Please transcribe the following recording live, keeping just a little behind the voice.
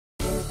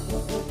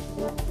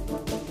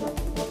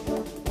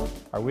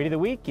Our weed of the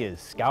week is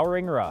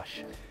Scouring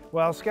Rush.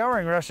 Well,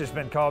 Scouring Rush has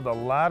been called a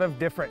lot of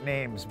different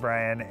names,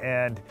 Brian,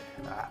 and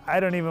I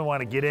don't even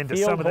want to get into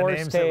some of the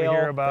names that we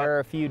hear about. There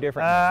are a few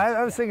different names.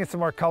 I was thinking some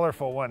more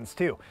colorful ones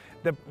too.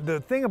 The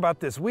thing about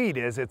this weed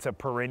is it's a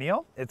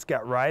perennial, it's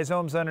got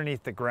rhizomes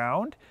underneath the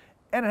ground,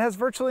 and it has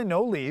virtually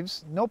no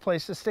leaves, no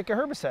place to stick a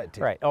herbicide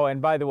to. Right. Oh,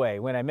 and by the way,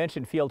 when I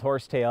mentioned field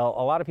horsetail,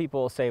 a lot of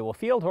people will say, well,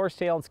 field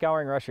horsetail and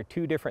Scouring Rush are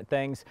two different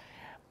things.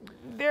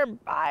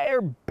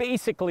 They're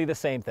basically the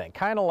same thing,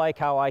 kind of like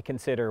how I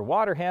consider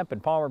water hemp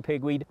and Palmer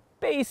pigweed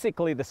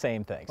basically the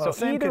same thing. Well,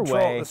 so either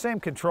way, the same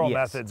control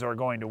yes, methods are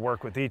going to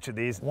work with each of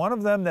these. One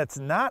of them that's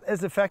not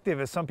as effective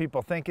as some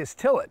people think is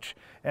tillage.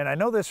 And I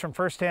know this from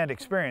firsthand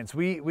experience.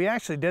 We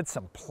actually did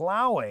some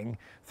plowing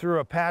through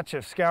a patch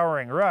of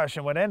Scouring Rush,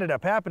 and what ended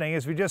up happening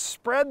is we just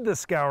spread the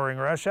Scouring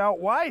Rush out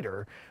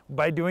wider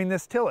by doing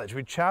this tillage.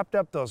 We chopped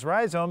up those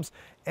rhizomes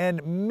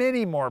and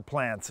many more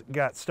plants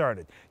got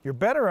started. You're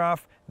better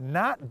off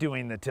not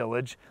doing the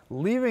tillage,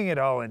 leaving it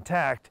all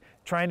intact,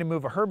 trying to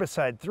move a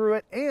herbicide through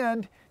it,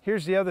 and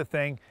here's the other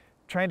thing,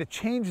 trying to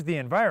change the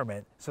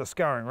environment so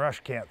Scouring Rush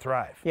can't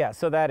thrive. Yeah,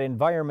 so that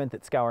environment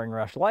that Scouring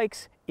Rush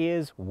likes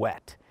is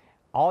wet.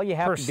 All you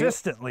have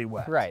persistently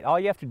wet. Right. All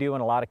you have to do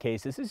in a lot of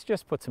cases is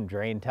just put some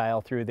drain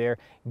tile through there,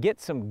 get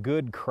some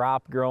good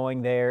crop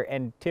growing there,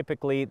 and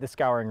typically the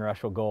Scouring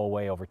Rush will go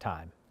away over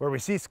time. Where we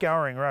see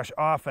Scouring Rush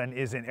often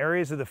is in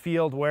areas of the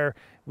field where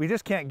we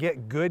just can't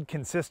get good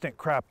consistent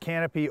crop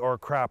canopy or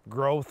crop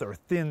growth or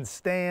thin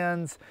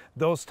stands,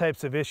 those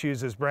types of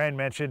issues. As Brian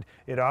mentioned,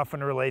 it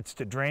often relates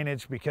to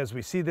drainage because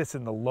we see this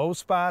in the low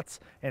spots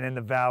and in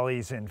the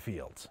valleys in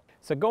fields.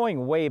 So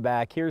going way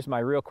back, here's my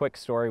real quick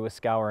story with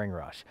Scouring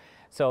Rush.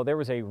 So there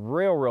was a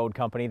railroad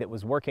company that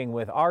was working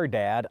with our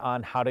dad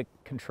on how to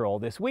control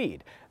this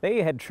weed.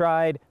 They had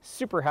tried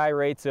super high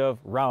rates of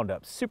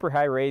Roundup, super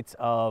high rates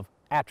of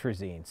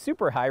atrazine,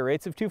 super high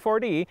rates of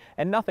 2,4-D,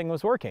 and nothing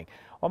was working.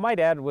 Well, my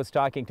dad was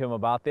talking to him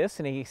about this,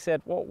 and he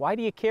said, well, why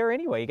do you care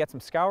anyway? You got some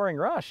Scouring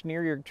Rush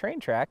near your train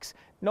tracks,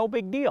 no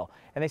big deal.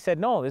 And they said,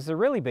 no, this is a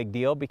really big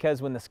deal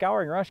because when the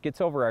Scouring Rush gets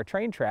over our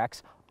train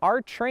tracks,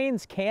 our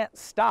trains can't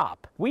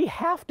stop. We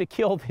have to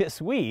kill this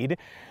weed.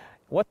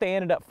 What they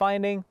ended up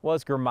finding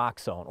was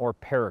gramoxone or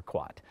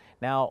paraquat.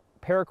 Now,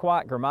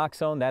 paraquat,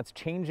 gramoxone, that's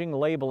changing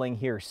labeling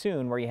here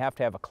soon where you have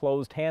to have a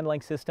closed handling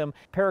system.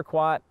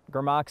 Paraquat,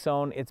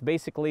 gramoxone, it's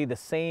basically the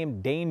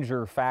same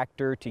danger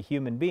factor to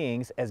human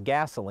beings as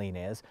gasoline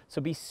is,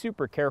 so be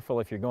super careful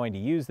if you're going to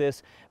use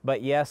this.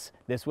 But yes,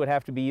 this would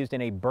have to be used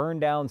in a burn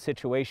down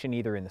situation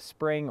either in the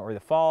spring or the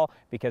fall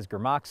because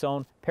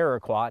gramoxone,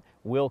 paraquat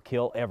will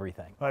kill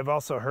everything. I've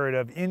also heard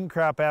of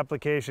in-crop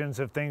applications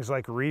of things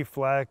like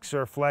Reflex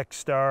or Flex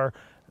Star,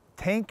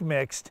 tank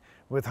mixed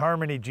with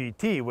Harmony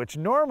GT, which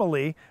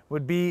normally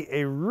would be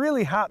a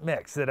really hot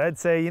mix that I'd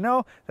say, you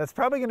know, that's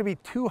probably going to be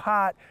too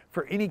hot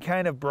for any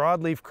kind of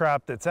broadleaf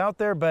crop that's out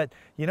there. But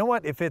you know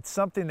what? If it's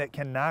something that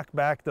can knock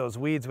back those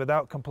weeds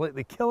without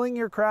completely killing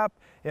your crop,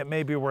 it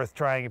may be worth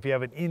trying if you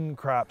have an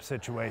in-crop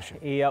situation.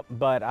 Yep,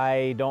 but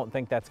I don't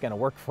think that's going to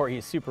work for you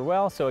super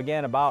well. So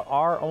again, about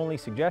our only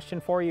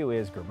suggestion for you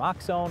is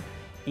gramoxone,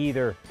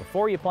 either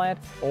before you plant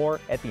or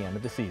at the end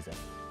of the season.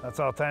 That's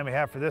all the time we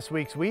have for this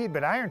week's Weed,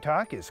 but Iron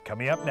Talk is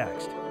coming up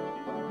next.